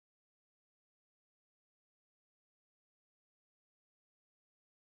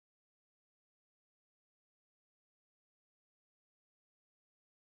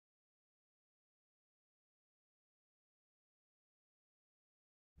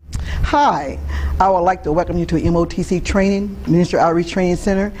Hi, I would like to welcome you to MOTC Training, Ministry Outreach Training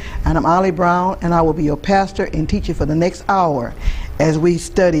Center, and I'm Ollie Brown, and I will be your pastor and teacher for the next hour as we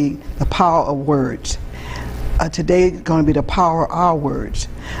study the power of words. Today is going to be the power of our words.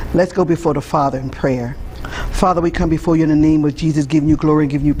 Let's go before the Father in prayer. Father, we come before you in the name of Jesus, giving you glory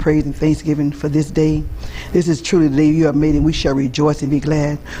and giving you praise and thanksgiving for this day. This is truly the day you have made, and we shall rejoice and be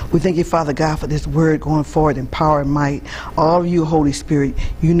glad. We thank you, Father God, for this word going forward in power and might. All of you, Holy Spirit,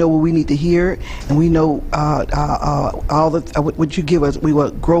 you know what we need to hear, and we know what you give us. We will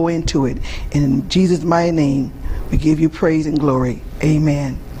grow into it. And in Jesus' mighty name, we give you praise and glory.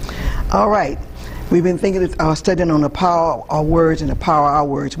 Amen. All right. We've been studying on the power of words and the power of our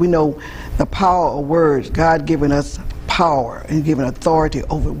words. We know the power of words. God given us power and given authority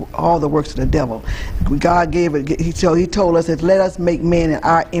over all the works of the devil. God gave it. He told us that let us make man in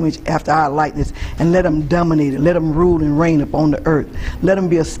our image after our likeness, and let them dominate it. Let them rule and reign upon the earth. Let them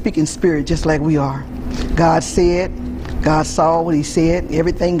be a speaking spirit just like we are. God said. God saw what he said.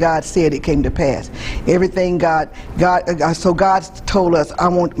 Everything God said, it came to pass. Everything so God told us, I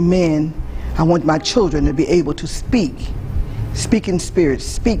want my children to be able to speak in spirit,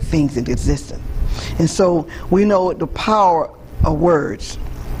 speak things into existence. And so we know the power of words.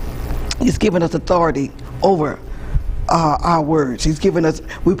 He's given us authority over our words. He's given us,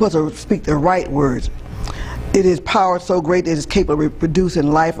 we're supposed to speak the right words. It is power so great that it's capable of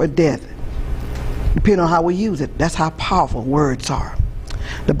producing life or death, depending on how we use it. That's how powerful words are.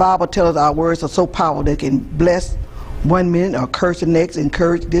 The Bible tells us our words are so powerful they can bless one minute or curse the next,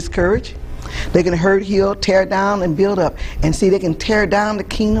 encourage, discourage. They can hurt, heal, tear down, and build up. And see, they can tear down the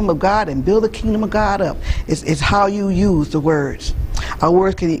kingdom of God and build the kingdom of God up. It's how you use the words. Our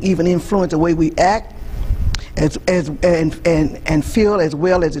words can even influence the way we act and feel, as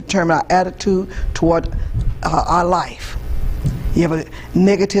well as determine our attitude toward our life. You have a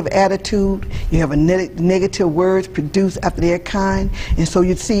negative attitude, you have a negative words produced after their kind, and so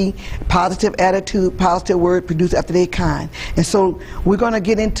you see positive attitude, positive word produced after their kind. And so we're going to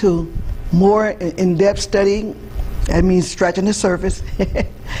get into more in-depth studying. That means scratching the surface,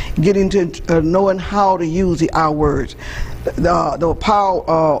 getting into knowing how to use our words. The power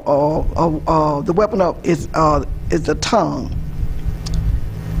of the weapon is the tongue.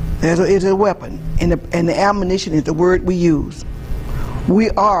 It's a weapon, and the ammunition is the word we use.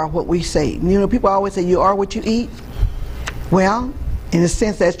 We are what we say. You know, people always say you are what you eat. Well, in a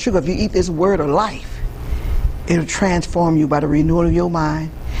sense, that's true. If you eat this word of life, it'll transform you by the renewal of your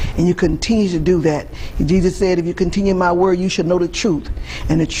mind, and you continue to do that. Jesus said, if you continue my word, you should know the truth,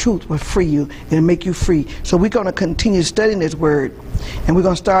 and the truth will free you and make you free. So we're going to continue studying this word, and we're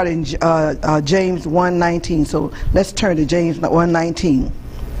going to start in James 1:19. So let's turn to James 1:19.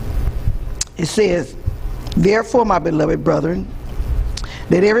 It says, therefore, my beloved brethren,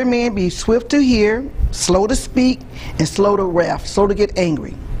 let every man be swift to hear, slow to speak, and slow to wrath, slow to get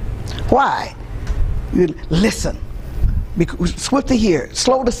angry. Why? You listen. Swift to hear,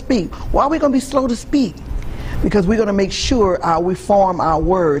 slow to speak. Why are we going to be slow to speak? Because we're going to make sure we form our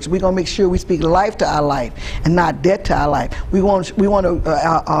words. We're going to make sure we speak life to our life and not death to our life. We want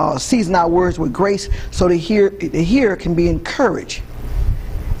to season our words with grace so the hearer can be encouraged.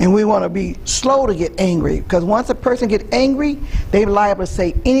 And we want to be slow to get angry, because once a person gets angry, they're liable to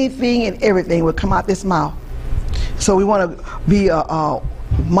say anything and everything will come out this mouth. So we want to be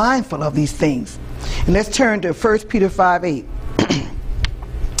mindful of these things. And let's turn to 1 Peter 5:8.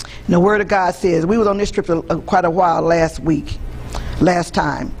 The Word of God says, we was on this scripture quite a while last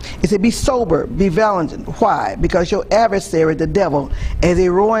time. It said, be sober, be vigilant. Why? Because your adversary, the devil, as a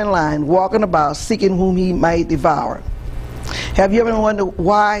roaring lion, walking about, seeking whom he might devour. Have you ever wondered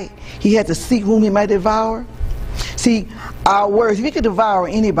why he had to seek whom he might devour? See, our words, if he could devour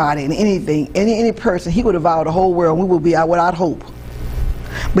anybody and anything, any person, he would devour the whole world, and we would be out without hope.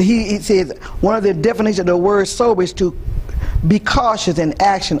 But he says one of the definitions of the word sober is to be cautious in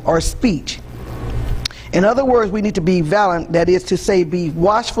action or speech. In other words, we need to be vigilant, that is to say, be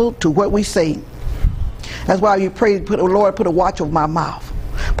watchful to what we say. That's why you pray, Lord, put a watch over my mouth.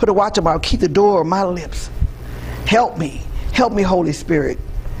 Put a watch over, keep the door of my lips. Help me. Help me, Holy Spirit.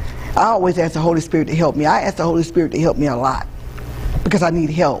 I always ask the Holy Spirit to help me. I ask the Holy Spirit to help me a lot because I need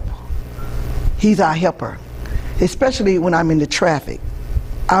help. He's our helper, especially when I'm in the traffic.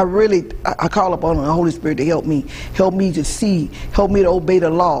 I call upon the Holy Spirit to help me to see, help me to obey the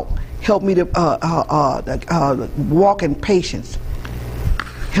law, help me to walk in patience,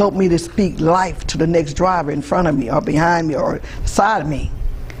 help me to speak life to the next driver in front of me or behind me or side of me,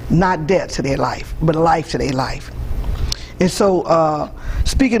 not death to their life, but life to their life. And so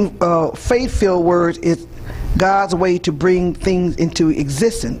speaking faith-filled words is God's way to bring things into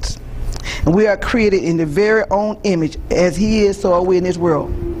existence. And we are created in the very own image. As he is, so are we in this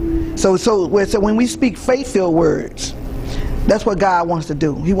world. So when we speak faith-filled words, that's what God wants to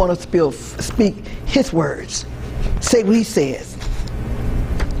do. He wants us to speak his words. Say what he says.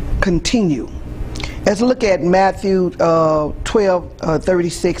 Continue. Let's look at Matthew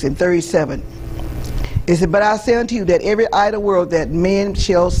 12:36 and 37. It said, "But I say unto you that every idle word that men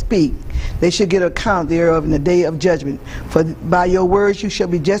shall speak, they shall get account thereof in the day of judgment. For by your words you shall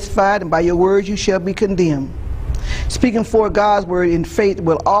be justified, and by your words you shall be condemned." Speaking for God's word in faith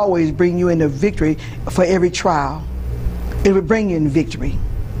will always bring you into victory for every trial. It will bring you in victory.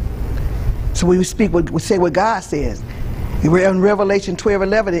 So when we speak, we say what God says. We're in Revelation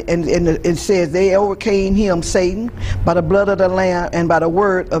 12:11, and it says, "They overcame him, Satan, by the blood of the Lamb and by the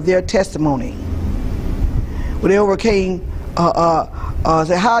word of their testimony." Well, they overcame.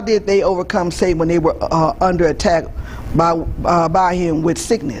 So how did they overcome Satan when they were under attack by him with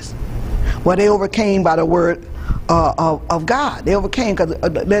sickness? Well, they overcame by the word of God. They overcame because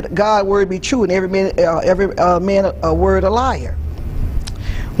let God's word be true, and every man a word a liar.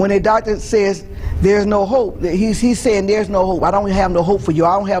 When a doctor says there's no hope, he's saying there's no hope. I don't have no hope for you.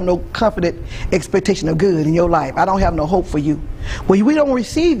 I don't have no confident expectation of good in your life. I don't have no hope for you. Well, we don't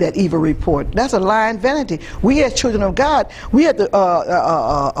receive that evil report. That's a lying vanity. We as children of God, we have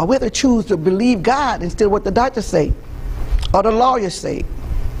to choose to believe God instead of what the doctors say, or the lawyers say,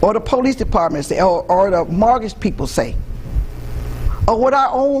 or the police department say, or the mortgage people say, or what our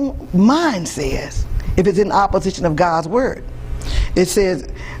own mind says, if it's in opposition of God's word. It says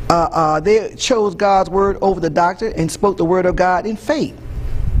they chose God's word over the doctor and spoke the word of God in faith.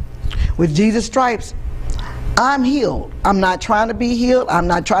 With Jesus' stripes, I'm healed. I'm not trying to be healed. I'm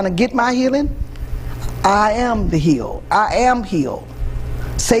not trying to get my healing. I am the healed. I am healed.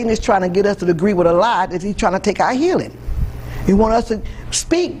 Satan is trying to get us to agree with a lie that he's trying to take our healing. He wants us to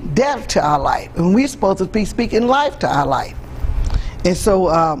speak death to our life, and we're supposed to be speaking life to our life. And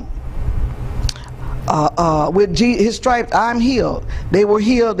so with his stripes, I'm healed. They were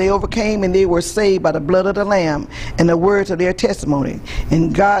healed, they overcame, and they were saved by the blood of the Lamb and the words of their testimony.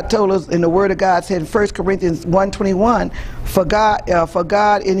 And God told us in the Word of God, said in 1 Corinthians 1:21, for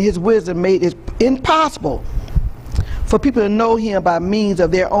God in his wisdom made it impossible for people to know him by means of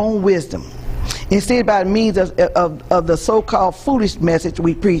their own wisdom. Instead, by means of the so-called foolish message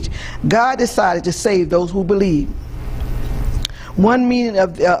we preach, God decided to save those who believe. One meaning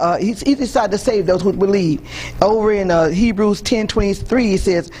of he decided to save those who believe. Over in Hebrews 10:23, it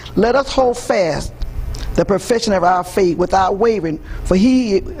says, "Let us hold fast the profession of our faith without wavering, for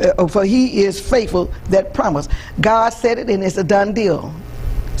he is faithful that promised." God said it, and it's a done deal.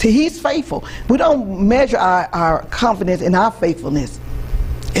 See, he's faithful. We don't measure our confidence in our faithfulness.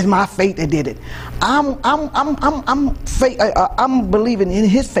 It's my faith that did it. I'm believing in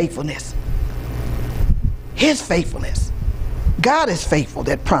his faithfulness. His faithfulness. God is faithful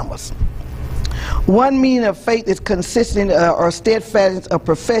that promised. One meaning of faith is consistent or steadfastness of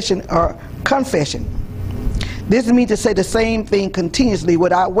profession or confession. This means to say the same thing continuously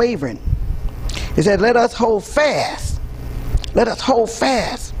without wavering. It said, let us hold fast. Let us hold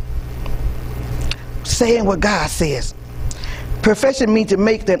fast. Saying what God says. Profession means to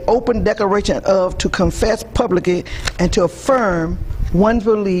make an open declaration of, to confess publicly, and to affirm one's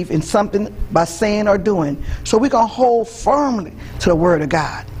belief in something by saying or doing. So we're going to hold firmly to the word of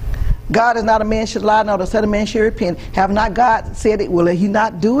God. God is not a man should lie, nor the son of man should repent. Have not God said it? Will he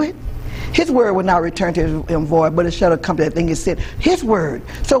not do it? His word will not return to him void, but it shall accomplish that thing he said. His word.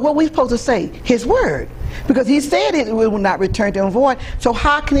 So what are we supposed to say? His word. Because he said it will not return to him void. So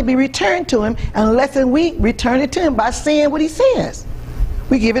how can it be returned to him unless we return it to him by saying what he says?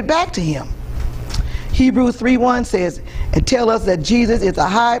 We give it back to him. Hebrews 3:1 says, and tell us that Jesus is the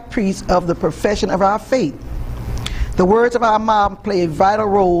high priest of the profession of our faith. The words of our mouth play vital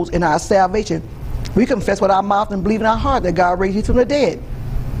roles in our salvation. We confess with our mouth and believe in our heart that God raised you from the dead.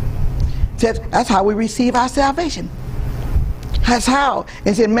 That's how we receive our salvation. That's how.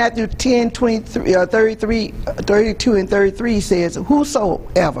 It's in Matthew 10:32 and 33 says,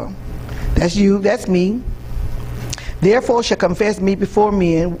 whosoever, that's you, that's me, therefore shall confess me before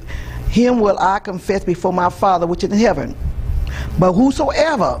men, him will I confess before my Father which is in heaven. But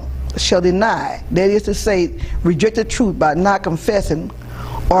whosoever shall deny, that is to say, reject the truth by not confessing,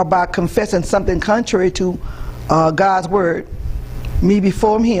 or by confessing something contrary to God's word, me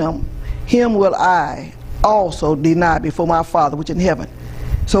before him, him will I also deny before my Father which is in heaven.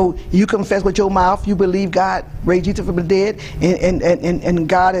 So you confess with your mouth, you believe God raised Jesus from the dead, and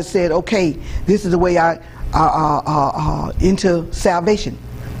God has said, okay, this is the way I into salvation,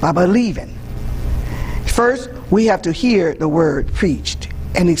 by believing. First, we have to hear the word preached.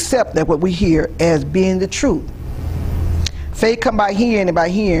 and accept that what we hear as being the truth. Faith comes by hearing,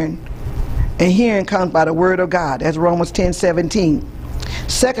 and hearing comes by the word of God. That's Romans 10:17.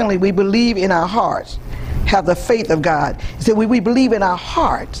 Secondly, we believe in our hearts, have the faith of God. So we believe in our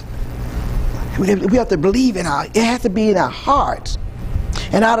hearts. We have to believe it has to be in our hearts.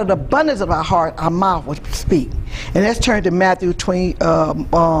 And out of the abundance of our heart, our mouth will speak. And let's turn to Mark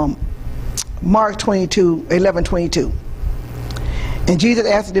 11:22. And Jesus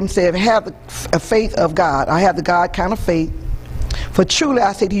answered them, said, have a faith of God. I have the God kind of faith. For truly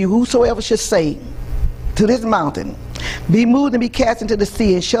I say to you, whosoever should say to this mountain, be moved and be cast into the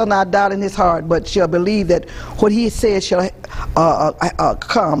sea, and shall not doubt in his heart, but shall believe that what he says shall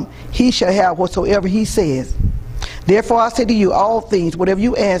come, he shall have whatsoever he says. Therefore I say to you, all things, whatever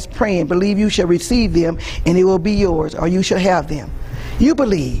you ask, praying, believe you shall receive them, and it will be yours, or you shall have them. You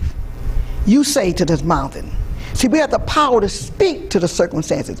believe. You say to this mountain. See, we have the power to speak to the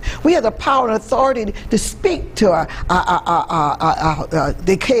circumstances. We have the power and authority to speak to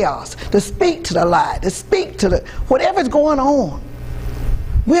the chaos, to speak to the lie, to speak to the whatever's going on.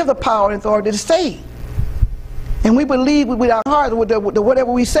 We have the power and authority to say. And we believe with our hearts,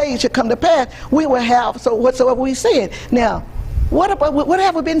 whatever we say should come to pass. We will have whatsoever we said. Now, what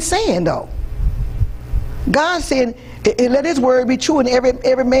have we been saying though? God said, "Let His word be true, and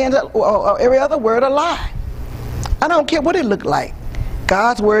every man's or every other word a lie." I don't care what it looked like.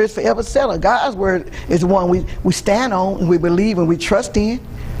 God's word is forever settled. God's word is the one we stand on, and we believe and we trust in,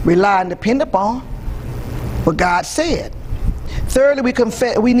 rely and depend upon what God said. Thirdly,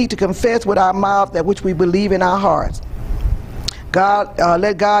 we need to confess with our mouth that which we believe in our hearts.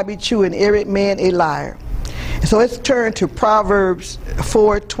 Let God be true and every man a liar. So let's turn to Proverbs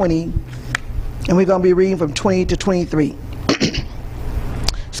 4:20, and we're going to be reading from 20 to 23.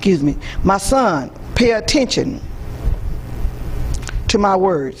 Excuse me. My son, pay attention to my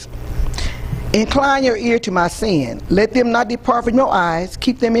words. Incline your ear to my saying. Let them not depart from your eyes.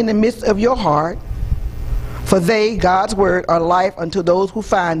 Keep them in the midst of your heart. For they, God's word, are life unto those who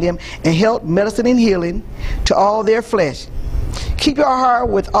find them, and health, medicine, and healing to all their flesh. Keep your heart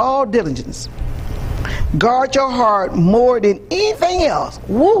with all diligence. Guard your heart more than anything else.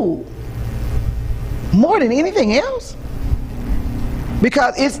 Woo! More than anything else?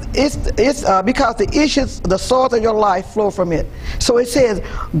 Because because the issues, the source of your life flow from it. So it says,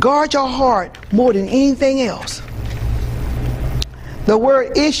 guard your heart more than anything else. The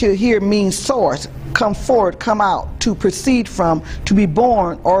word issue here means source, come forward, come out, to proceed from, to be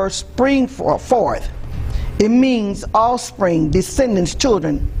born, or spring forth. It means offspring, descendants,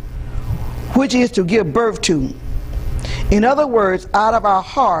 children, which is to give birth to. In other words, out of our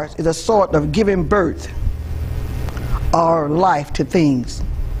hearts is a sort of giving birth or life to things.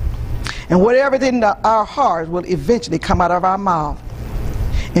 And whatever's in our hearts will eventually come out of our mouth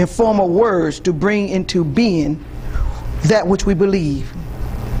in form of words to bring into being that which we believe.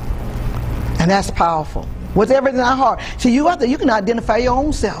 And that's powerful. Whatever's in our heart. See, you can identify your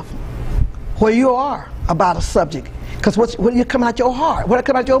own self, where you are about a subject. Because what you come out your heart, what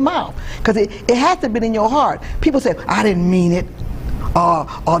come out your mouth. Because it has to be in your heart. People say, I didn't mean it.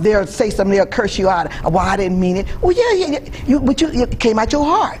 Or they'll say something, they'll curse you out. Well, I didn't mean it. Well, yeah, but it came out your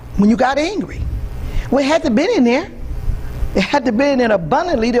heart when you got angry. Well, it had to be in there. It had to be in there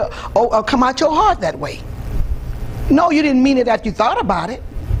abundantly to come out your heart that way. No, you didn't mean it after you thought about it.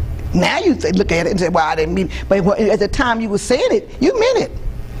 Now you look at it and say, well, I didn't mean it. But at the time you were saying it, you meant it.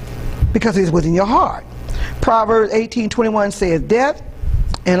 Because it was in your heart. Proverbs 18:21 says, death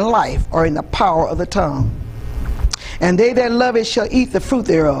and life are in the power of the tongue, and they that love it shall eat the fruit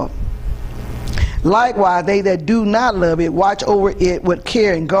thereof. Likewise, they that do not love it watch over it with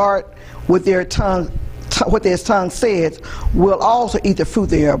care, and guard with their tongue, what their tongue says, will also eat the fruit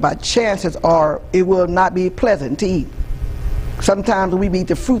thereof. But chances are it will not be pleasant to eat. Sometimes we eat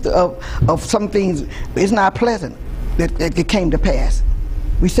the fruit of some things, it's not pleasant that came to pass.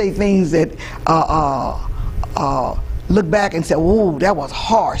 We say things that look back and say, "Ooh, that was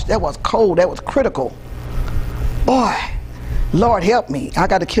harsh, that was cold, that was critical." Boy, Lord help me! I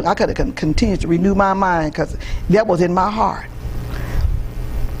got to continue to renew my mind, because that was in my heart.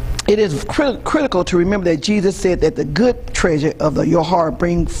 It is critical to remember that Jesus said that the good treasure of your heart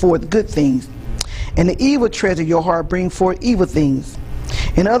bring forth good things, and the evil treasure of your heart bring forth evil things.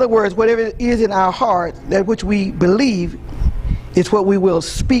 In other words, whatever is in our heart, that which we believe, is what we will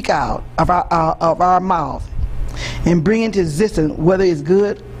speak out of our mouth and bring into existence, whether it's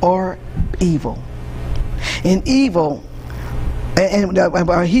good or evil. In evil,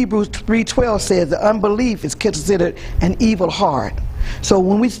 and Hebrews 3:12 says the unbelief is considered an evil heart. So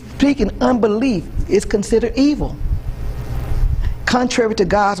when we speak in unbelief, it's considered evil. contrary to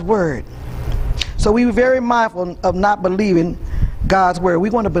God's word. So we were very mindful of not believing God's word. We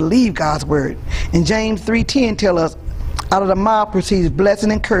want to believe God's word. And James 3:10 tells us, out of the mouth proceeds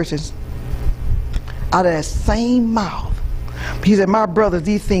blessing and curses. Out of that same mouth. He said, my brothers,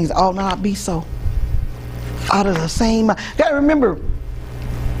 these things ought not be so. Out of the same mouth. You got to remember,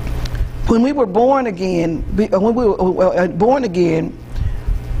 when we were born again, we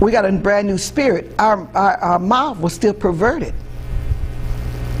got a brand new spirit. Our mouth was still perverted.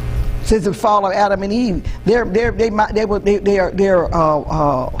 Since the fall of Adam and Eve, their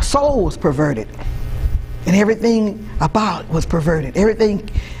soul was perverted, and everything about it was perverted. Everything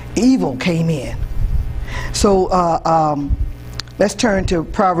evil came in. So let's turn to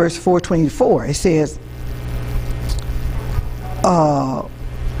Proverbs 4:24.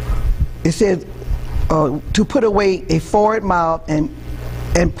 It says, to put away a forward mouth and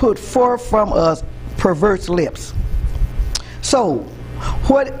put forth from us perverse lips. So,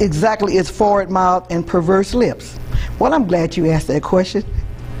 what exactly is forward mouth and perverse lips? Well, I'm glad you asked that question.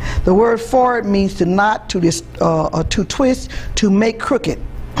 The word forward means to knot, to twist, to make crooked.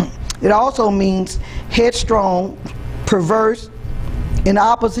 It also means headstrong, perverse, in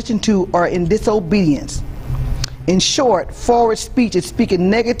opposition to, or in disobedience. In short, forward speech is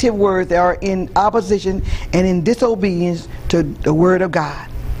speaking negative words that are in opposition and in disobedience to the word of God.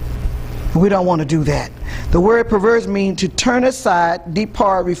 We don't want to do that. The word perverse means to turn aside,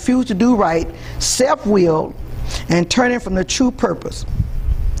 depart, refuse to do right, self-willed, and turning from the true purpose.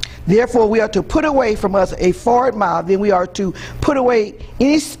 Therefore, we are to put away from us a forward mouth. Then we are to put away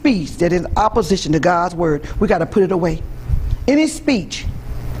any speech that is in opposition to God's word. We got to put it away. Any speech.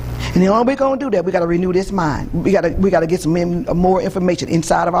 And the only way we're going to do that, we got to renew this mind. We got to get some more information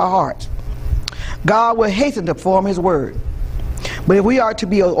inside of our hearts. God will hasten to perform his word. But if we are to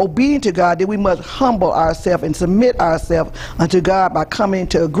be obedient to God, then we must humble ourselves and submit ourselves unto God by coming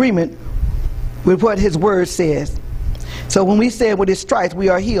into agreement with what his word says. So when we say with his stripes we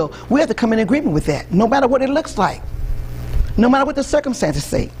are healed, we have to come in agreement with that, no matter what it looks like, no matter what the circumstances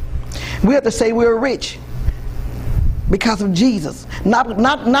say. We have to say we're rich because of Jesus,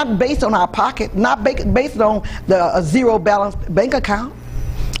 not based on our pocket, not based on the zero balance bank account.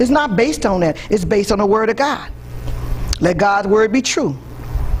 It's not based on that. It's based on the word of God. Let God's word be true,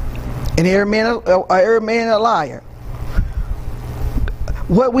 and every man a liar.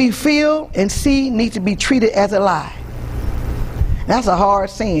 What we feel and see needs to be treated as a lie. That's a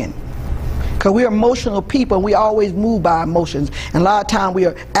hard saying, because we're emotional people and we always move by emotions, and a lot of times we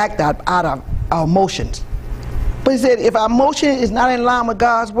act out of our emotions. But he said, if our emotion is not in line with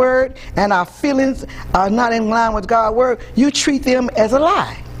God's word and our feelings are not in line with God's word, you treat them as a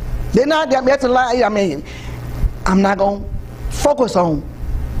lie. They're not. That's a lie. I mean, I'm not going to focus on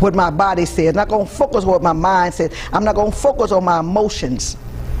what my body says. I'm not going to focus on what my mind says. I'm not going to focus on my emotions,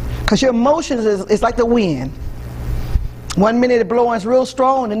 because your emotions is like the wind. One minute it's blowing real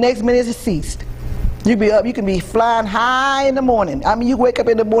strong, and the next minute it ceased. You be up, you can be flying high in the morning. I mean, you wake up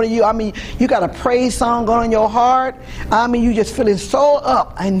in the morning, you got a praise song going in your heart. I mean, you just feeling so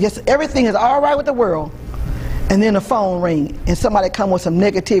up, and just everything is all right with the world. And then the phone ring, and somebody come with some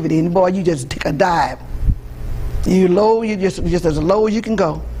negativity, and boy, you just take a dive. You low, you just as low as you can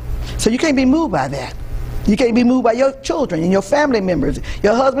go. So you can't be moved by that. You can't be moved by your children and your family members,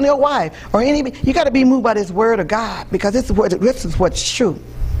 your husband, your wife, or any. You got to be moved by this word of God, because this is what's true.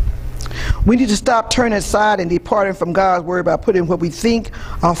 We need to stop turning aside and departing from God's word by putting what we think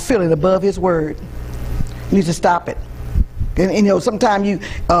or feeling above his word. You need to stop it. And you know, sometimes you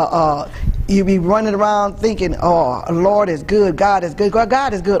be running around thinking, oh, Lord is good, God is good.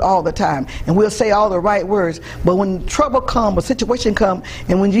 God is good all the time, and we'll say all the right words. But when trouble comes, a situation comes,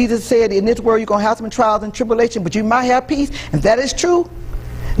 and when Jesus said, in this world you're going to have some trials and tribulation, but you might have peace, and that is true,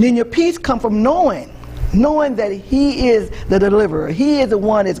 then your peace comes from knowing that he is the deliverer. He is the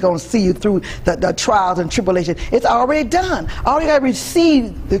one that's going to see you through the trials and tribulation. It's already done. All you got to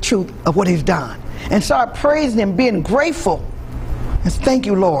receive the truth of what he's done and start praising him, being grateful, and thank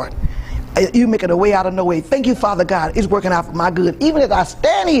you, Lord. You making a way out of no way. Thank you, Father God. It's working out for my good. Even as I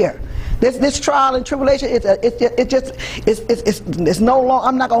stand here, this trial and tribulation, it's no longer.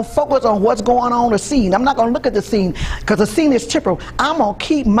 I'm not going to focus on what's going on the scene. I'm not going to look at the scene, because the scene is temporal. I'm going to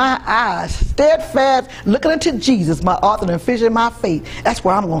keep my eyes steadfast, looking unto Jesus, my author and finisher of my faith. That's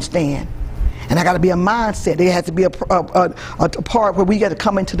where I'm going to stand. And I got to be a mindset. There has to be a part where we got to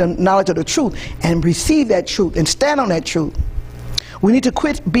come into the knowledge of the truth and receive that truth and stand on that truth. We need to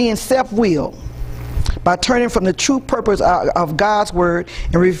quit being self-willed by turning from the true purpose of God's word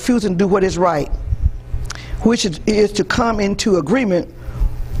and refusing to do what is right, which is to come into agreement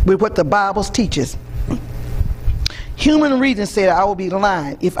with what the Bible teaches. Human reason said I would be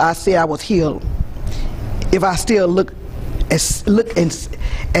lying if I said I was healed, if I still look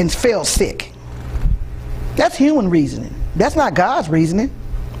and felt sick. That's human reasoning. That's not God's reasoning.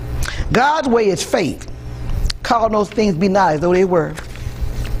 God's way is faith. Call those things be not as though they were.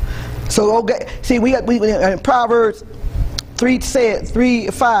 So okay, see, we in Proverbs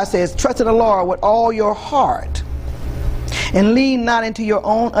 3:5 says, trust in the Lord with all your heart, and lean not into your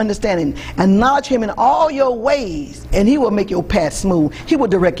own understanding. Acknowledge him in all your ways, and he will make your path smooth. He will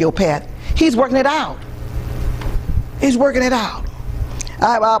direct your path. He's working it out. He's working it out.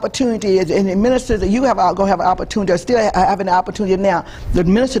 I have opportunity, and ministers that you have going to have an opportunity, or still having an opportunity now, to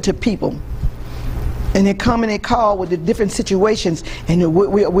minister to people. And they come and they call with the different situations, and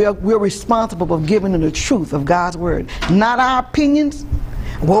we're responsible for giving them the truth of God's word, not our opinions.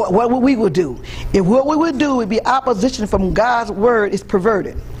 What we would do, if what we would do would be opposition from God's word, is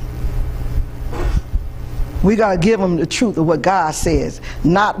perverted. We got to give them the truth of what God says,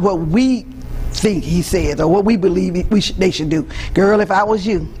 not what we think he says or what we believe they should do. Girl, if I was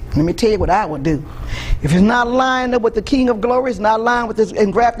you, let me tell you what I would do. If it's not lined up with the King of Glory, it's not lined with this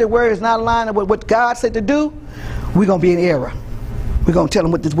engrafted word, it's not lined up with what God said to do, we're going to be in error. We're going to tell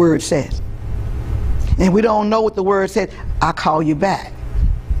them what this word says. And we don't know what the word said, I'll call you back.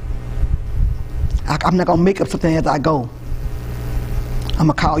 I'm not going to make up something as I go. I'm going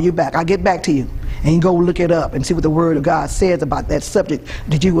to call you back. I'll get back to you. And you go look it up and see what the word of God says about that subject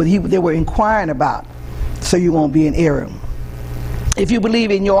that they were inquiring about, so you won't be in error. If you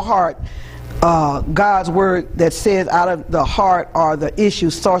believe in your heart God's word that says out of the heart are the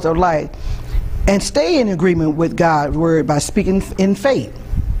issues, source of life, and stay in agreement with God's word by speaking in faith.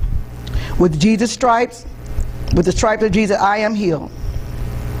 With Jesus' stripes, with the stripes of Jesus, I am healed.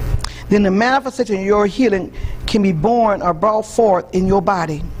 Then the manifestation of your healing can be born or brought forth in your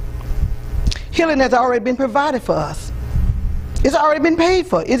body. Healing has already been provided for us. It's already been paid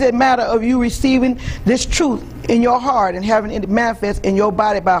for. It's a matter of you receiving this truth in your heart and having it manifest in your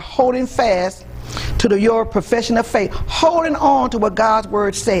body by holding fast to your profession of faith, holding on to what God's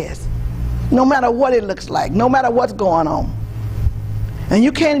word says, no matter what it looks like, no matter what's going on. And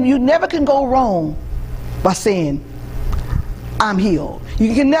you never can go wrong by saying, I'm healed.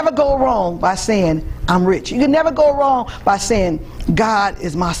 You can never go wrong by saying, I'm rich. You can never go wrong by saying, God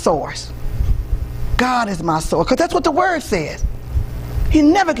is my source. God is my source, because that's what the word says. He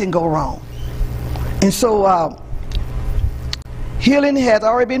never can go wrong. And so healing has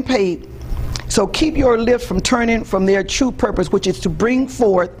already been paid. So keep your lips from turning from their true purpose, which is to bring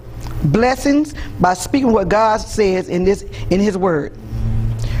forth blessings by speaking what God says in his word.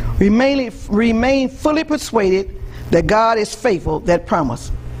 Remain fully persuaded that God is faithful, that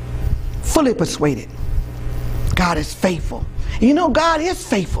promise. Fully persuaded. God is faithful. You know, God is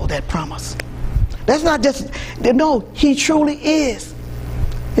faithful, that promise. That's not just, no, he truly is.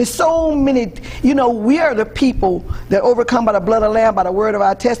 There's so many, you know, we are the people that overcome by the blood of the Lamb, by the word of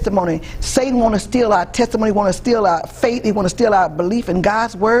our testimony. Satan want to steal our testimony, want to steal our faith, he want to steal our belief in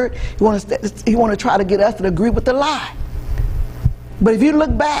God's word. He want to try to get us to agree with the lie. But if you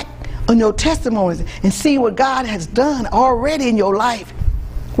look back on your testimonies and see what God has done already in your life,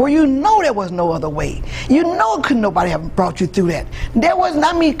 where you know there was no other way, you know could nobody have brought you through that.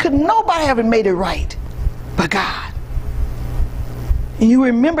 Could nobody have made it right but God. And you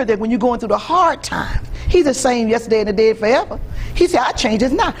remember that when you're going through the hard times, he's the same yesterday and today and forever. He said, I change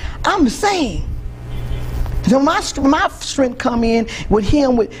it not. I'm the same. So my strength come in with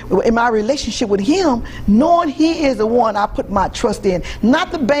him, in my relationship with him, knowing he is the one I put my trust in.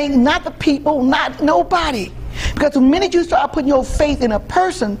 Not the bank, not the people, not nobody. Because the minute you start putting your faith in a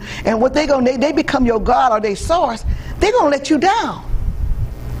person and what they become your God or their source, they're going to let you down.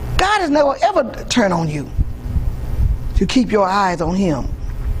 God has never ever turned on you. To keep your eyes on him.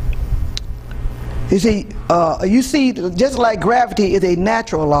 You see, just like gravity is a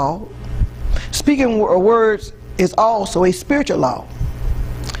natural law, speaking words is also a spiritual law.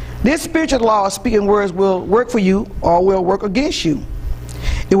 This spiritual law of speaking words will work for you or will work against you.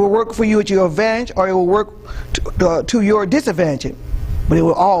 It will work for you at your advantage or it will work to your disadvantage, but it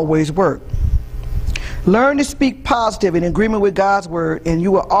will always work. Learn to speak positive in agreement with God's word, and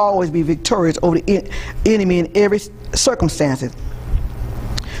you will always be victorious over the enemy in every circumstance.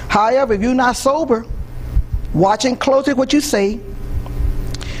 However, if you're not sober, watching closely what you say,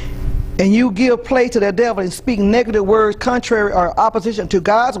 and you give play to the devil and speak negative words contrary or opposition to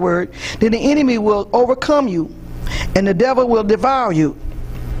God's word, then the enemy will overcome you, and the devil will devour you.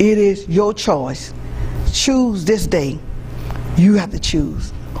 It is your choice. Choose this day. You have to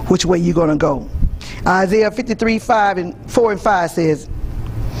choose which way you're going to go. Isaiah 53:4 and 5 says,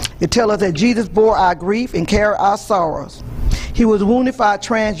 It tells us that Jesus bore our grief and carried our sorrows. He was wounded for our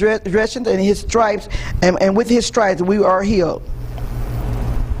transgressions, and his stripes, and with his stripes we are healed.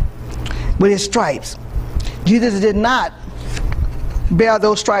 With his stripes. Jesus did not bear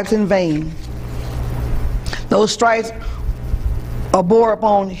those stripes in vain. Those stripes are bore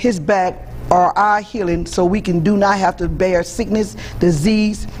upon his back are our healing, so we do not have to bear sickness,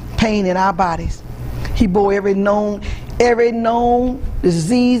 disease, pain in our bodies. He bore every known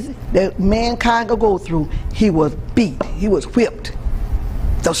disease that mankind could go through. He was beat, he was whipped.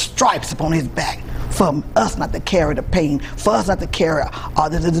 The stripes upon his back for us not to carry the pain, for us not to carry all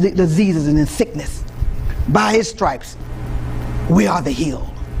the diseases and the sickness. By his stripes, we are the healed.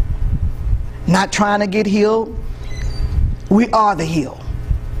 Not trying to get healed, we are the healed.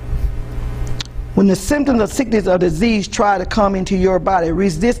 When the symptoms of sickness or disease try to come into your body,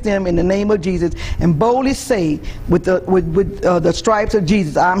 resist them in the name of Jesus and boldly say with the stripes of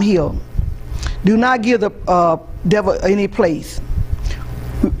Jesus, I'm healed. Do not give the devil any place.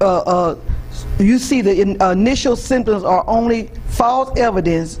 You see, the initial symptoms are only false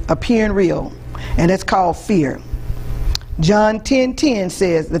evidence appearing real, and that's called fear. John 10:10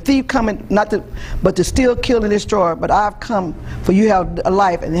 says, the thief cometh but to steal, kill, and destroy, but I've come for you have a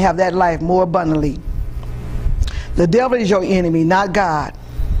life, and have that life more abundantly. The devil is your enemy, not God.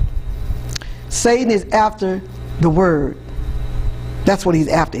 Satan is after the word. That's what he's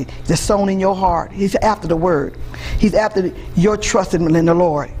after. It's sown in your heart. He's after the word. He's after your trust in the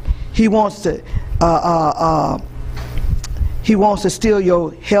Lord. He wants to steal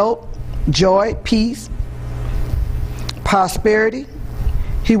your health, joy, peace, prosperity.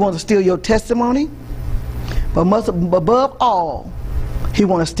 He wants to steal your testimony, but above all, he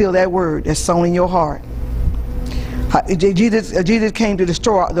wants to steal that word that's sown in your heart. Jesus came to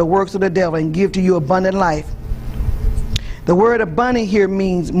destroy the works of the devil and give to you abundant life. The word abundant here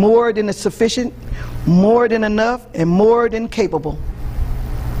means more than sufficient, more than enough, and more than capable.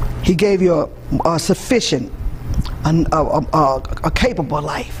 He gave you a sufficient, a capable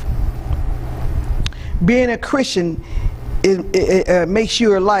life. Being a Christian it makes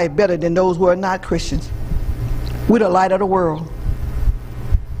your life better than those who are not Christians. We're the light of the world.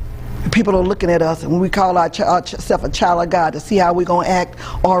 People are looking at us, and when we call ourselves a child of God, to see how we're going to act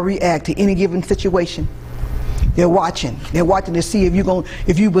or react to any given situation. They're watching. They're watching to see if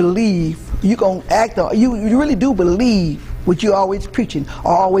you believe, you're going to act, or you really do believe what you're always preaching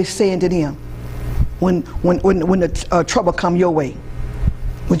or always saying to them when the trouble come your way,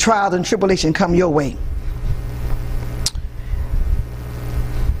 when trials and tribulation come your way.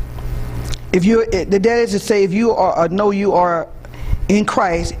 The dad is to say, if you know you are in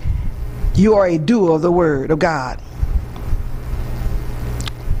Christ, you are a doer of the word of God.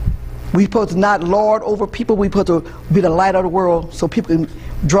 We're supposed to not lord over people. We're supposed to be the light of the world so people can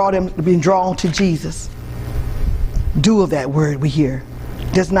be drawn to Jesus. Do of that word we hear.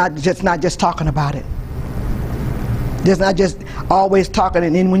 Just not just talking about it. Just not just always talking.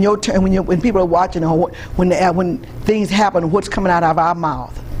 And then when people are watching, or when things happen, what's coming out of our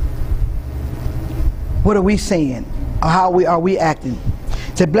mouth? What are we saying? Or how are we acting?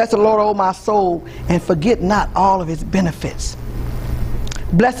 Say, bless the Lord, O my soul, and forget not all of his benefits.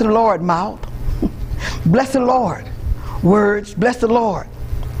 Bless the Lord, mouth. Bless the Lord, words. Bless the Lord.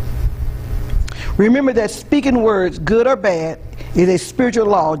 Remember that speaking words, good or bad, is a spiritual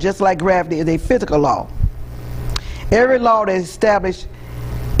law, just like gravity is a physical law. Every law that is established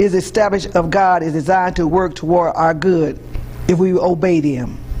of God is designed to work toward our good if we obey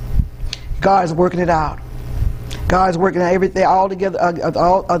them. God is working it out. God is working everything all together,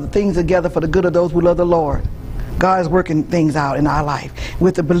 all the things together for the good of those who love the Lord. God is working things out in our life. We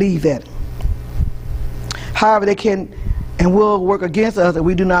have to believe that. However, they can and will work against us if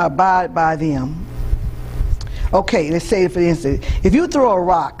we do not abide by them. Okay, let's say for instance, if you throw a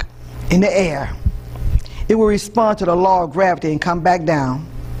rock in the air, it will respond to the law of gravity and come back down.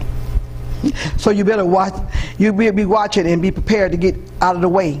 So you better watch. You be watching and be prepared to get out of the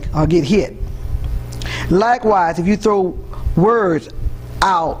way or get hit. Likewise, if you throw words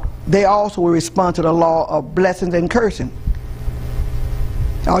out, they also will respond to the law of blessings and cursing.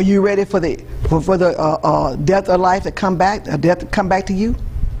 Are you ready for the death or life to come back? Death to come back to you?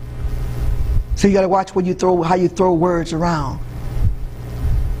 So you got to watch what you throw, how you throw words around.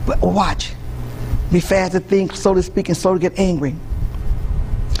 But watch. Be fast to think, slow to speak, and slow to get angry.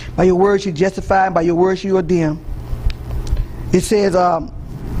 By your words you justify, and by your words you condemn. It says,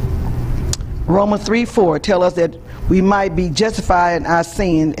 Romans 3:4 tell us that we might be justified in our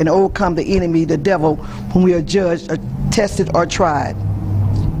sin and overcome the enemy, the devil, whom we are judged, or tested, or tried.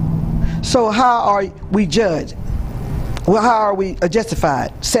 So how are we judged? Well, how are we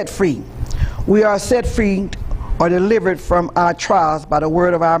justified? Set free. We are set free or delivered from our trials by the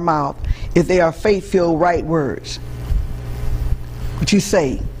word of our mouth, if they are faith-filled right words, what you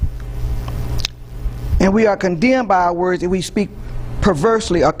say. And we are condemned by our words if we speak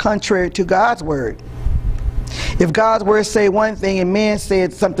perversely or contrary to God's word. If God's word say one thing and man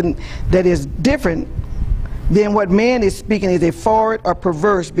said something that is different, then what man is speaking is a forward or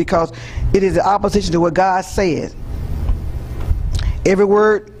perverse, because it is the opposition to what God says. Every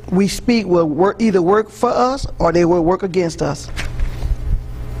word we speak will either work for us or they will work against us.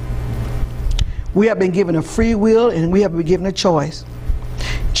 We have been given a free will and we have been given a choice.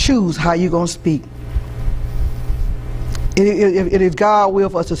 Choose how you're going to speak. It is God's will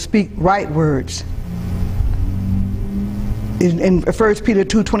for us to speak right words. In 1 Peter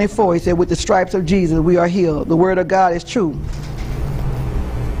 2:24, he said, with the stripes of Jesus we are healed. The word of God is true.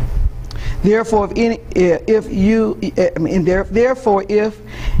 Therefore, if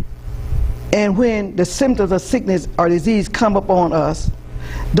and when the symptoms of sickness or disease come upon us,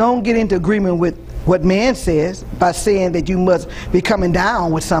 don't get into agreement with what man says by saying that you must be coming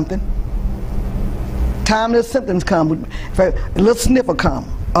down with something. Time the symptoms come, a little sniffle come,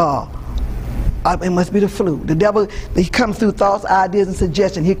 it must be the flu. The devil, he comes through thoughts, ideas, and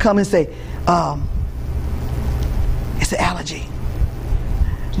suggestions. He come and say, it's an allergy.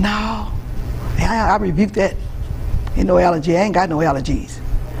 No, I rebuke that. Ain't no allergy. I ain't got no allergies.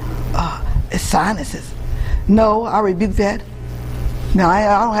 It's sinuses. No, I rebuke that. No, I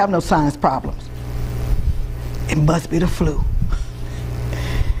don't have no sinus problems. It must be the flu.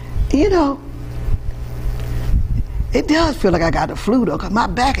 You know, it does feel like I got the flu though, because my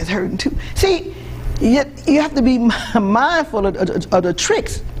back is hurting too. See, you have to be mindful of the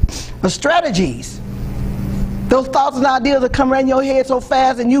tricks, the strategies. Those thoughts and ideas that come around your head so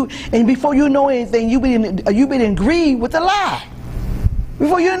fast, and before you know anything, you've been agreed with the lie.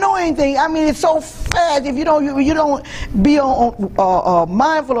 Before you know anything, I mean, it's so fast. If you don't be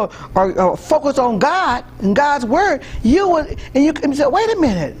mindful or focus on God and God's word, you say, wait a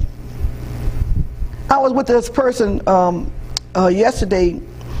minute. I was with this person yesterday,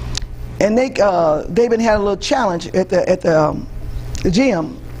 and they've been having a little challenge at the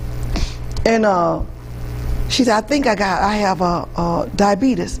gym, and she said, I think I have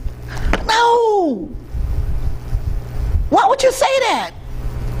diabetes. No! Why would you say that?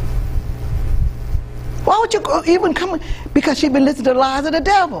 Why would you even come? Because she's been listening to the lies of the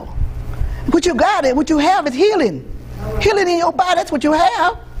devil. What you got, what you have is healing. Healing in your body, that's what you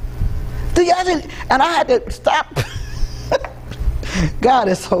have. And I had to stop. God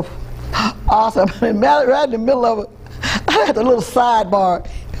is so awesome. Right in the middle of it, I had a little sidebar.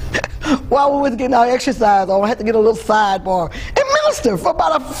 While we was getting our exercise on, I had to get a little sidebar and minister for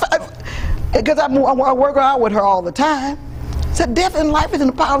about because I work out with her all the time. So death and life is in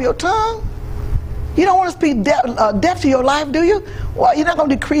the power of your tongue. You don't want to speak death to your life, do you? Well, you're not going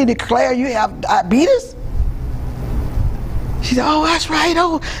to decree and declare you have diabetes. She said, oh, that's right.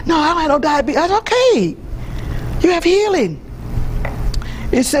 Oh, no, I don't have no diabetes. That's okay. You have healing.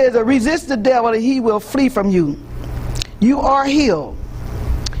 It says, resist the devil and he will flee from you. You are healed.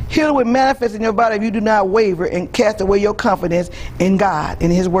 Healing will manifest in your body if you do not waver and cast away your confidence in God,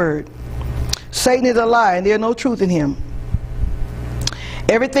 in his word. Satan is a lie and there's no truth in him.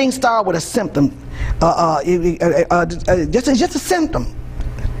 Everything starts with a symptom. Just a symptom.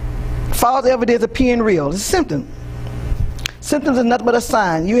 False evidence appearing real. It's a symptom. Symptoms are nothing but a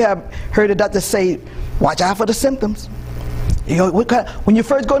sign. You have heard the doctor say, watch out for the symptoms. You know, when you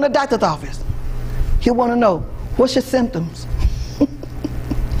first go in the doctor's office, he'll want to know, what's your symptoms?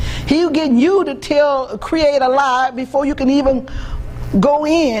 He'll get you to create a lie before you can even go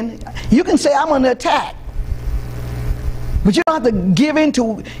in. You can say, I'm under attack. But you don't have to give in to,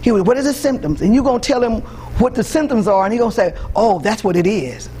 what is the symptoms? And you're going to tell him what the symptoms are, and he's going to say, oh, that's what it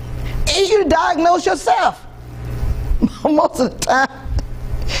is. And you diagnose yourself. Most of the time,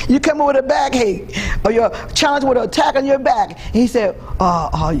 you come up with a backache, or you're challenged with an attack on your back. And he said,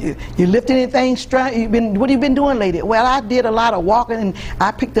 you lifting anything strong? What have you been doing lately? Well, I did a lot of walking, and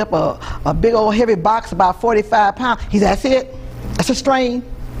I picked up a big old heavy box, about 45 pounds. He said, that's it? That's a strain?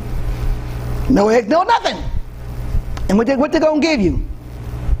 No, nothing. And what they gonna give you?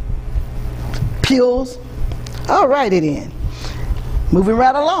 Pills? All righty then. Moving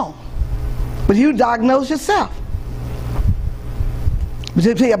right along. But you diagnose yourself. But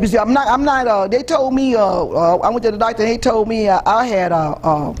see, I'm not. They told me. I went to the doctor and they told me I had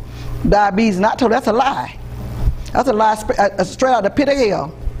diabetes, and I told them that's a lie. That's a lie straight out of the pit of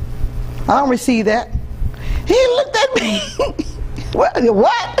hell. I don't receive that. He looked at me.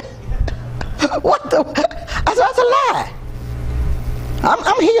 What? What the? I said, that's a lie.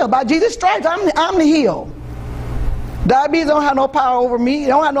 I'm healed by Jesus' stripes. I'm the healed. Diabetes don't have no power over me. It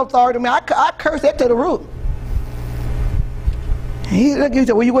don't have no authority over me. I curse that to the root. He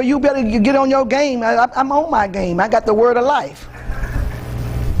said, well, you better get on your game. I'm on my game. I got the word of life.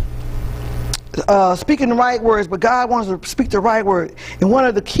 Speaking the right words, but God wants to speak the right word. And one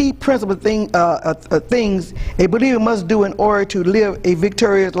of the key principal things a believer must do in order to live a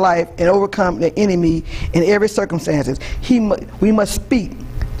victorious life and overcome the enemy in every circumstances, we must speak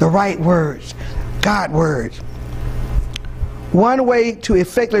the right words, God words. One way to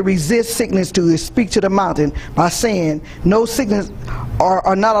effectively resist sickness to is speak to the mountain by saying, no sickness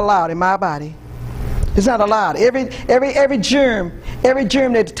are not allowed in my body. It's not allowed. Every germ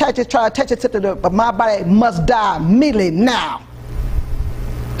that try to attach itself to my body must die immediately now.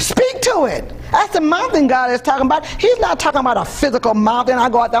 Speak to it. That's the mountain God is talking about. He's not talking about a physical mountain. I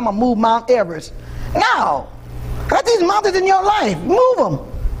go out there, I'm going to move Mount Everest. No. Got these mountains in your life. Move them.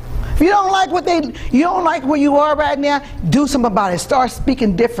 If you don't like you don't like where you are right now, do something about it. Start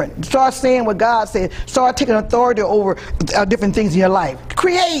speaking different. Start saying what God said. Start taking authority over different things in your life.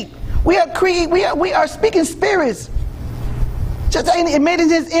 Create. We are speaking spirits. Just made in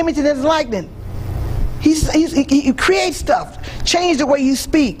His image and His likeness. He creates stuff. Change the way you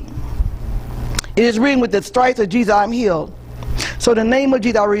speak. It is written, with the stripes of Jesus I'm healed. So in the name of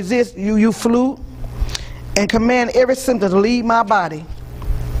Jesus I resist you flu, and command every symptom to leave my body.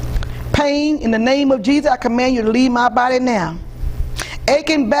 Pain, in the name of Jesus I command you to leave my body now.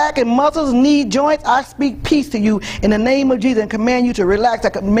 Aching back and muscles, knee joints, I speak peace to you in the name of Jesus and command you to relax. I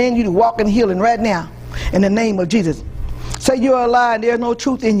command you to walk in healing right now in the name of Jesus. Say you're a lie and there's no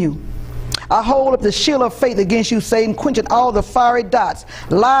truth in you. I hold up the shield of faith against you, Satan, quenching all the fiery dots,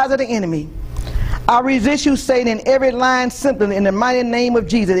 lies of the enemy. I resist you, Satan, in every lying symptom in the mighty name of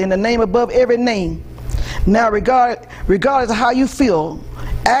Jesus, in the name above every name. Now regardless of how you feel,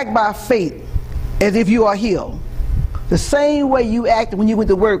 act by faith as if you are healed. The same way you acted when you went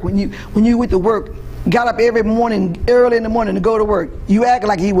to work, when you went to work, got up every morning, early in the morning to go to work. You act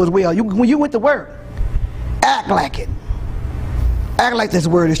like he was well. When you went to work, act like it. Act like this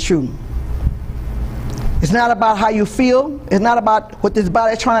word is true. It's not about how you feel. It's not about what this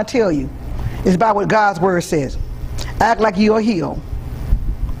body is trying to tell you. It's about what God's word says. Act like you are healed.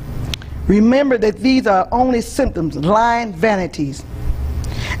 Remember that these are only symptoms, lying vanities,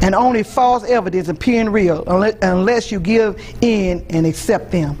 and only false evidence appearing real unless you give in and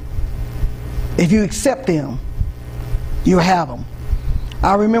accept them. If you accept them, you have them.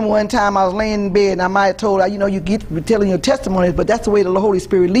 I remember one time I was laying in bed and I might have told her, you get telling your testimonies, but that's the way the Holy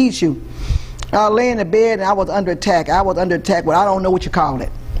Spirit leads you. I was laying in bed and I was under attack. I was under attack, but I don't know what you call it.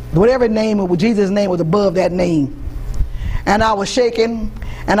 Whatever name, Jesus' name was above that name. And I was shaking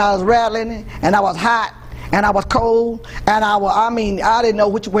and I was rattling and I was hot. And I was cold, and I didn't know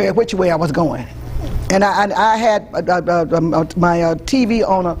which way I was going. And I had my TV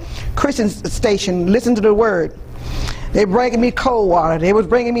on a Christian station, listen to the word. They bringing me cold water. They was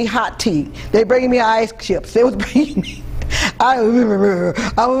bringing me hot tea. They bringing me ice chips. They was bringing me. I'm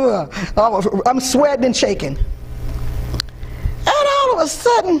sweating and shaking. And all of a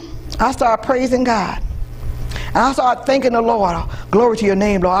sudden, I started praising God. And I started thanking the Lord. Glory to your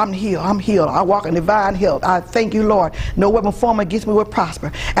name, Lord. I'm healed. I'm healed. I walk in divine health. I thank you, Lord. No weapon formed against me will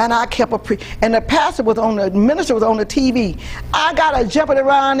prosper. And I kept and the pastor was on the minister was on the TV. I got to jumping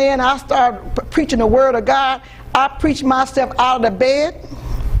around there and I started preaching the word of God. I preached myself out of the bed.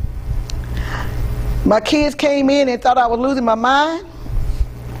 My kids came in and thought I was losing my mind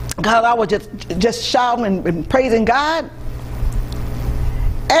because I was just shouting and praising God,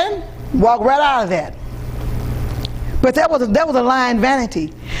 and walked right out of that. But that was a lying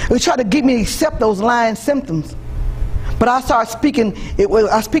vanity. It was trying to get me to accept those lying symptoms. But I started speaking. I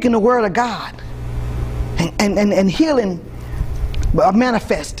was speaking the word of God, and healing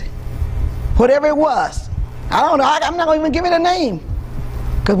manifested. Whatever it was, I don't know. I'm not going to even give it a name.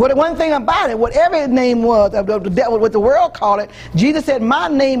 Because one thing about it, whatever his name was, the devil, what the world called it, Jesus said, my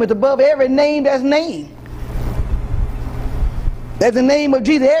name is above every name that's named. There's the name of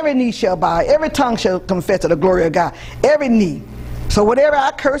Jesus, every knee shall bow, every tongue shall confess to the glory of God. Every knee. So whatever, I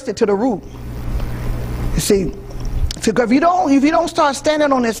cursed it to the root. You see, because if you don't start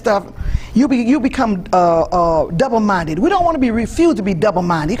standing on this stuff, you become double-minded. We don't want to be refused to be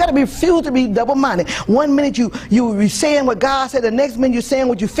double-minded. You got to be refused to be double-minded. One minute you're saying what God said, the next minute you're saying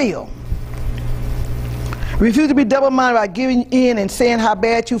what you feel. Refuse to be double-minded by giving in and saying how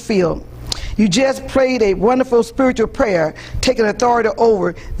bad you feel. You just prayed a wonderful spiritual prayer, taking authority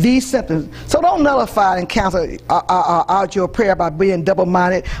over these symptoms. So don't nullify and cancel out your prayer by being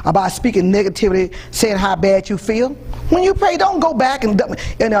double-minded, about speaking negativity, saying how bad you feel. When you pray, don't go back and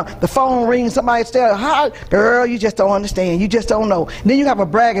the phone rings, somebody says, "Hi, girl, you just don't understand. You just don't know." And then you have a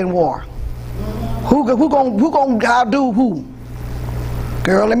bragging war. Who gonna outdo who?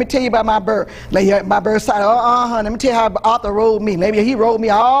 Girl, let me tell you about my bird. My bird side. Let me tell you how Arthur rode me. Maybe he rode me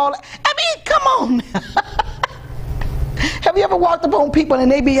all. I mean, come on. Have you ever walked up on people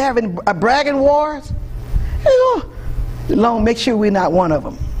and they be having bragging wars? Long, make sure we're not one of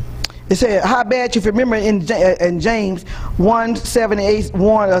them. It said, how bad you remember in James 1:7-8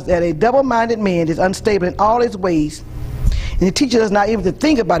 warned us that a double-minded man is unstable in all his ways. And it teaches us not even to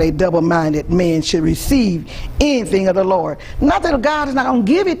think about a double-minded man should receive anything of the Lord. Not that God is not going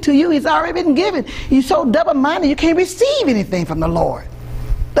to give it to you. He's already been given. You're so double-minded you can't receive anything from the Lord.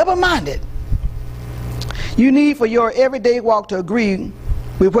 Double-minded. You need for your everyday walk to agree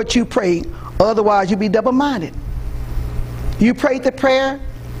with what you pray. Otherwise, you'll be double-minded. You prayed the prayer.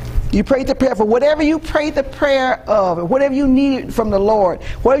 You prayed the prayer for whatever you prayed the prayer of, whatever you needed from the Lord,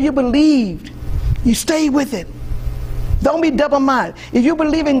 whatever you believed, you stay with it. Don't be double-minded. If you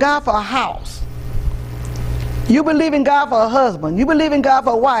believe in God for a house, you believe in God for a husband, you believe in God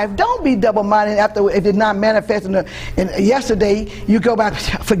for a wife, don't be double-minded after if it's not manifesting. And yesterday, you go back,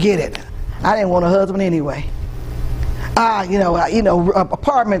 forget it. I didn't want a husband anyway.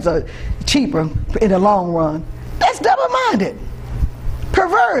 Apartments are cheaper in the long run. That's double-minded.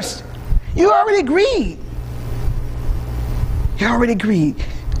 Perverse. You already agreed. You already agreed.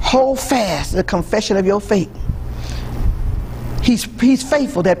 Hold fast the confession of your faith. He's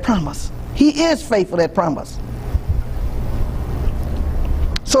faithful that promise. He is faithful that promise.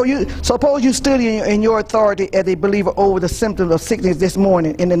 So suppose you stood in your authority as a believer over the symptoms of sickness this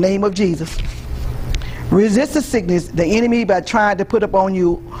morning in the name of Jesus. Resist the sickness, the enemy, by trying to put up on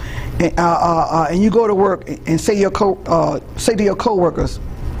you, and you go to work and say to your co-workers,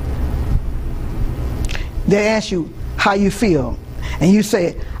 they ask you how you feel, and you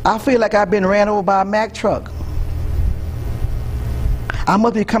say, "I feel like I've been ran over by a Mack truck. I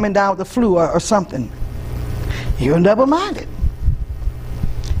must be coming down with the flu or something." You're double-minded.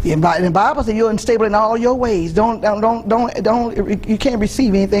 The Bible says you're unstable in all your ways. You can't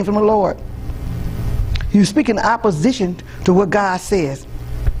receive anything from the Lord. You speak in opposition to what God says.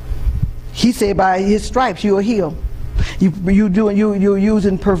 He said, "By His stripes you are healed." You're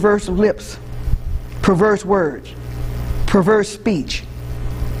using perverse lips, perverse words, perverse speech.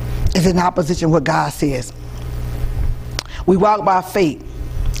 It's in opposition to what God says. We walk by faith,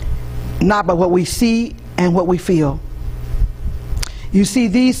 not by what we see and what we feel. You see,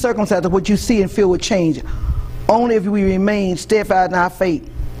 these circumstances, what you see and feel, will change only if we remain steadfast in our faith.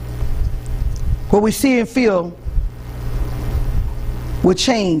 What we see and feel will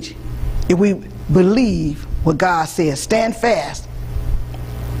change if we believe what God says. Stand fast.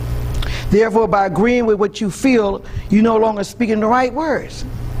 Therefore, by agreeing with what you feel, you're no longer speaking the right words.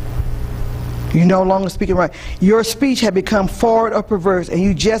 You're no longer speaking right. Your speech has become forward or perverse, and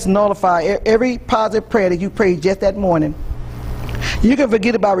you just nullify every positive prayer that you prayed just that morning. You can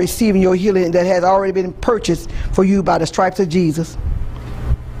forget about receiving your healing that has already been purchased for you by the stripes of Jesus.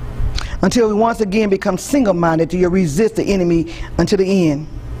 Until we once again become single-minded, you resist the enemy until the end.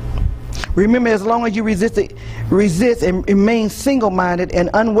 Remember, as long as you resist and remain single-minded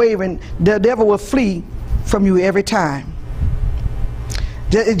and unwavering, the devil will flee from you every time.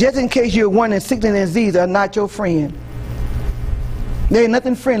 Just in case you're wondering, sickness and disease are not your friend. There ain't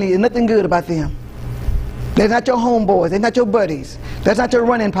nothing friendly and nothing good about them. They're not your homeboys. They're not your buddies. That's not your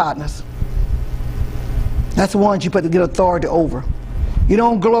running partners. That's the ones you put to get authority over. You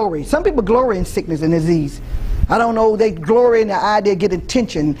don't glory. Some people glory in sickness and disease. I don't know, they glory in the idea of getting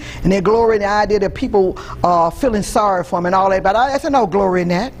attention, and they glory in the idea that people are feeling sorry for them and all that, but I said no glory in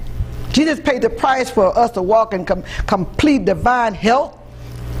that. Jesus paid the price for us to walk in complete divine health,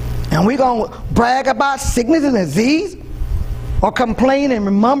 and we're going to brag about sickness and disease or complain and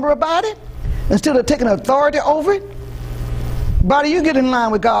remember about it instead of taking authority over it? Buddy, you get in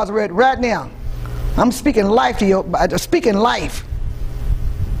line with God's word right now. I'm speaking life to you, speaking life.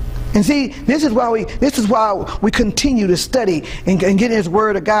 And see, this is why we continue to study and get in His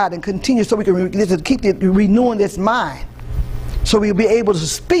Word of God and continue so we can keep renewing this mind, so we'll be able to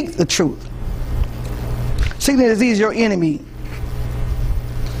speak the truth. Sickness and disease is your enemy.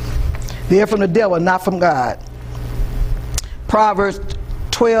 They are from the devil, not from God. Proverbs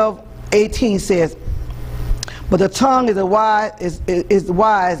 12:18 says, "But the tongue is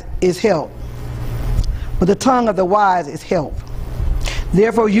wise is help. But the tongue of the wise is help."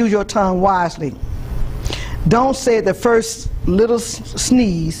 Therefore, use your tongue wisely. Don't say at the first little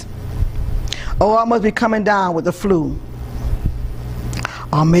sneeze, "Oh, I must be coming down with the flu,"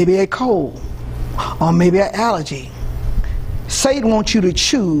 or maybe a cold, or maybe an allergy. Satan wants you to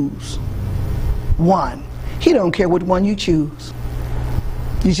choose one. He don't care which one you choose.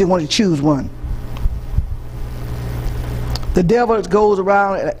 You just want to choose one. The devil goes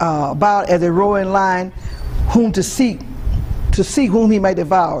around about as a roaring lion, whom to seek whom he may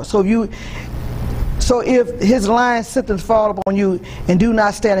devour. So if his lion symptoms fall upon you, and do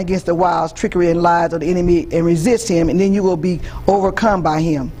not stand against the wiles, trickery, and lies of the enemy, and resist him, and then you will be overcome by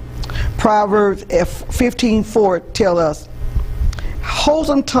him. Proverbs 15:4 tells us,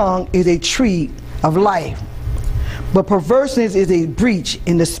 "Wholesome tongue is a tree of life, but perverseness is a breach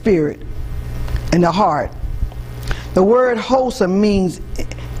in the spirit, in the heart." The word wholesome means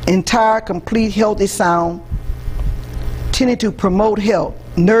entire, complete, healthy, sound, tending to promote health,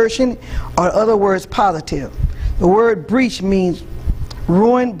 nourishing, or in other words, positive. The word breach means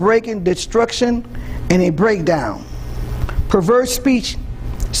ruin, breaking, destruction, and a breakdown. Perverse speech,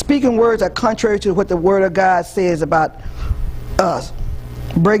 speaking words are contrary to what the Word of God says about us,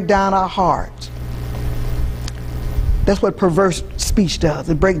 break down our hearts. That's what perverse speech does.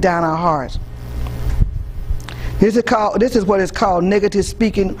 It breaks down our hearts. This is what is called negative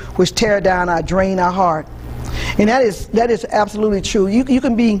speaking, which tear down or drain our heart. And that is absolutely true. You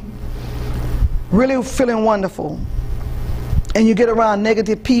can be really feeling wonderful, and you get around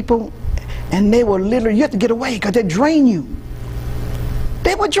negative people, and they will literally, you have to get away because they drain you.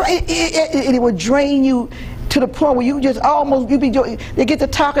 They will drain, it will drain you to the point where you just almost, they get to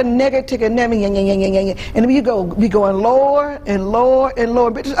talking negative and everything, and then you be going lower and lower and lower.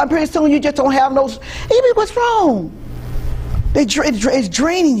 But pretty soon you just don't have no, even what's wrong? It's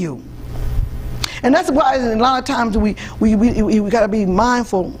draining you. And that's why a lot of times we got to be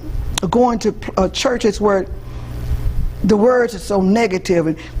mindful of going to churches where the words are so negative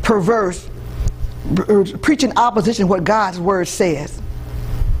and perverse, preaching opposition to what God's word says.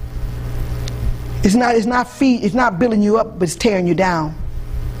 It's not building you up, but it's tearing you down.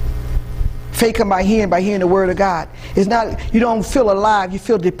 Faith comes by hearing the word of God. It's not, you don't feel alive, you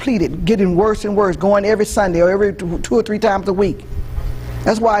feel depleted, getting worse and worse, going every Sunday or every 2 or 3 times a week.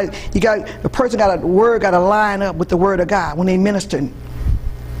 That's why the person got to line up with the word of God when they minister.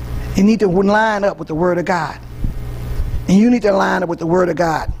 They need to line up with the word of God. And you need to line up with the word of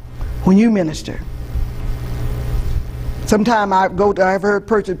God when you minister. Sometimes I've heard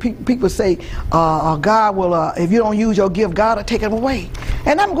people say, God will, if you don't use your gift, God will take it away.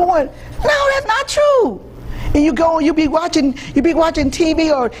 And I'm going, no, that's not true. And you be watching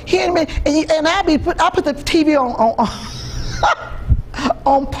TV or hearing me, and I put the TV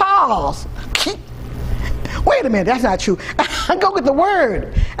on pause. Wait a minute, that's not true. I go get the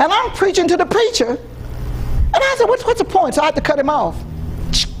word, and I'm preaching to the preacher, and I said, what's the point? So I have to cut him off.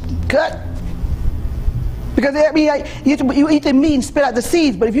 Cut. Because you eat the meat and spit out the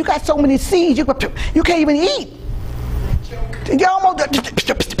seeds, but if you got so many seeds, you can't even eat. You almost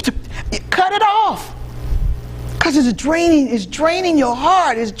cut it off. Because it's draining your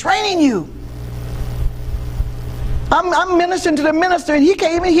heart, it's draining you. I'm ministering to the minister, and he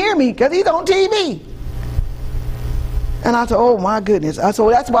can't even hear me because he's on TV. And I said, oh my goodness.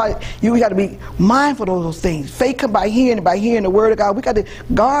 So that's why we got to be mindful of those things. Faith comes by hearing the word of God. We got to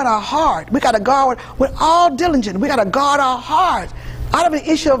guard our heart. We got to guard with all diligence. We got to guard our heart. Out of the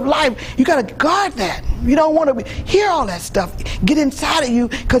issue of life, you got to guard that. You don't want to hear all that stuff get inside of you,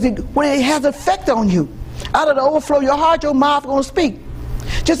 because when it has effect on you. Out of the overflow of your heart, your mouth is going to speak.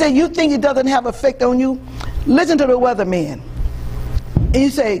 Just say you think it doesn't have effect on you. Listen to the weatherman. And you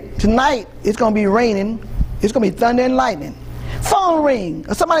say, tonight it's going to be raining. It's going to be thunder and lightning. Phone ring.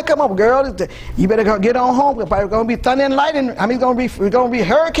 Or somebody come up, girl, you better go get on home. It's probably going to be thunder and lightning. I mean, it's going to be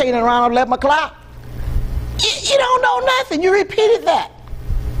hurricaning around 11 o'clock. You don't know nothing. You repeated that.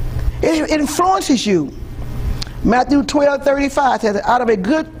 It influences you. Matthew 12:35 says, out of a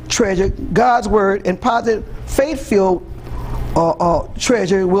good treasure, God's word, and positive, faith-filled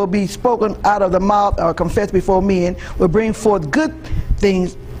treasure will be spoken out of the mouth or confessed before men, will bring forth good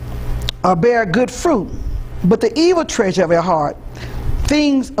things or bear good fruit. But the evil treasure of your heart,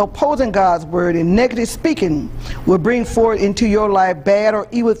 things opposing God's word and negative speaking, will bring forth into your life bad or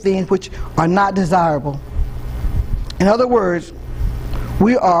evil things which are not desirable. In other words,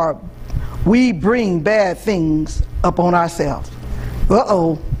 we bring bad things upon ourselves.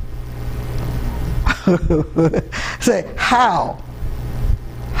 Uh-oh. Say, how?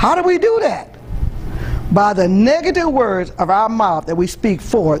 How do we do that? By the negative words of our mouth that we speak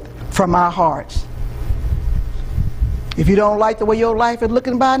forth from our hearts. If you don't like the way your life is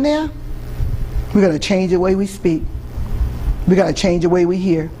looking by now, we're going to change the way we speak. We got to change the way we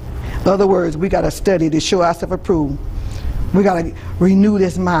hear. In other words, we got to study to show ourselves approved. We got to renew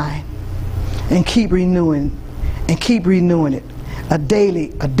this mind and keep renewing it. A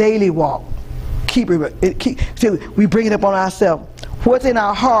daily walk. See, we bring it up on ourselves. What's in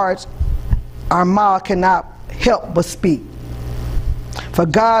our hearts, our mouth cannot help but speak. For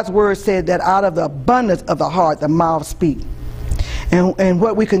God's word said that out of the abundance of the heart, the mouth speaks. And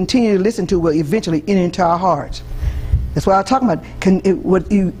what we continue to listen to will eventually enter into our hearts. That's what I'm talking about.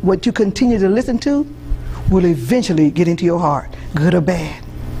 What you continue to listen to will eventually get into your heart, good or bad.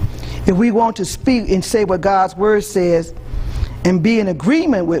 If we want to speak and say what God's word says and be in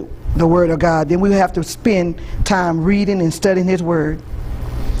agreement with the word of God, then we have to spend time reading and studying his word.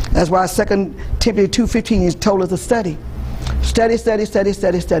 That's why 2 Timothy 2:15 has told us to study. Study, study, study,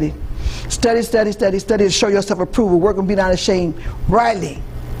 study, study. Study, study, study, study to show yourself approval. Work and be not ashamed, rightly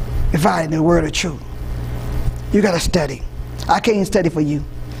dividing the word of truth. You got to study. I can't study for you.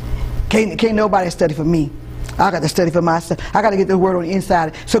 Can't nobody study for me. I got to study for myself. I got to get the word on the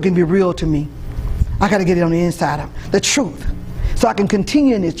inside so it can be real to me. I got to get it on the inside of the truth, so I can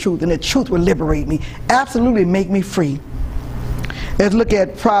continue in the truth, and the truth will liberate me. Absolutely make me free. Let's look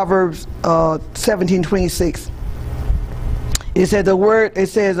at Proverbs 17:26. It says the word. It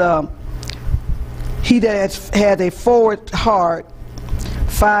says, "He that has a forward heart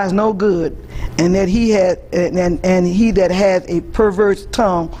finds no good, and that he that has a perverse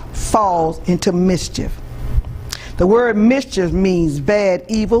tongue falls into mischief." The word mischief means bad,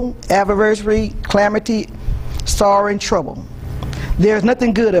 evil, adversary, calamity, sorrow, and trouble. There is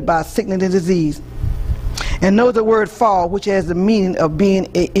nothing good about sickness and disease. And know the word fall, which has the meaning of being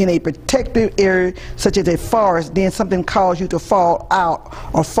in a protected area such as a forest, then something caused you to fall out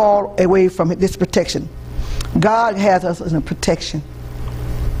or fall away from this protection. God has us in a protection.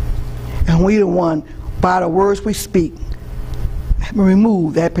 And we the one, by the words we speak,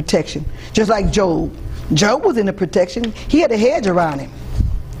 remove that protection. Just like Job. Job was in the protection. He had a hedge around him.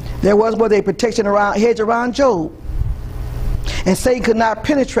 There was a protection hedge around Job. And Satan could not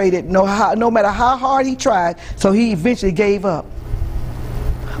penetrate it no matter how hard he tried, so he eventually gave up.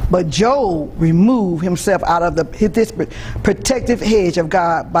 But Job removed himself out of this protective hedge of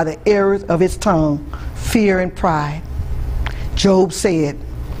God by the errors of his tongue, fear and pride. Job said,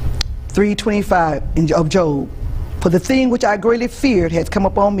 3:25 of Job, "For the thing which I greatly feared has come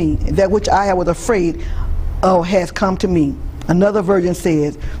upon me, and that which I was afraid of has come to me." Another version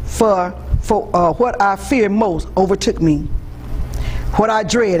says, For what I feared most overtook me. What I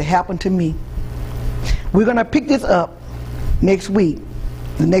dread happened to me. We're going to pick this up next week,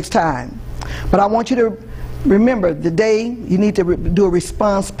 the next time. But I want you to remember the day you need to do a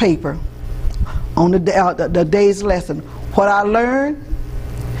response paper on the day's lesson. What I learned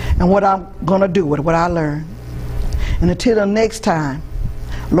and what I'm going to do with what I learned. And until the next time,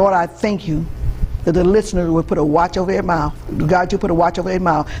 Lord, I thank you that the listeners will put a watch over their mouth. God, you put a watch over their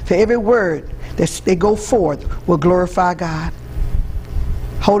mouth. So every word that they go forth will glorify God.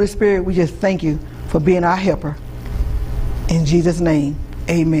 Holy Spirit, we just thank you for being our helper. In Jesus' name,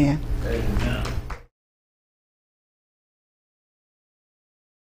 amen.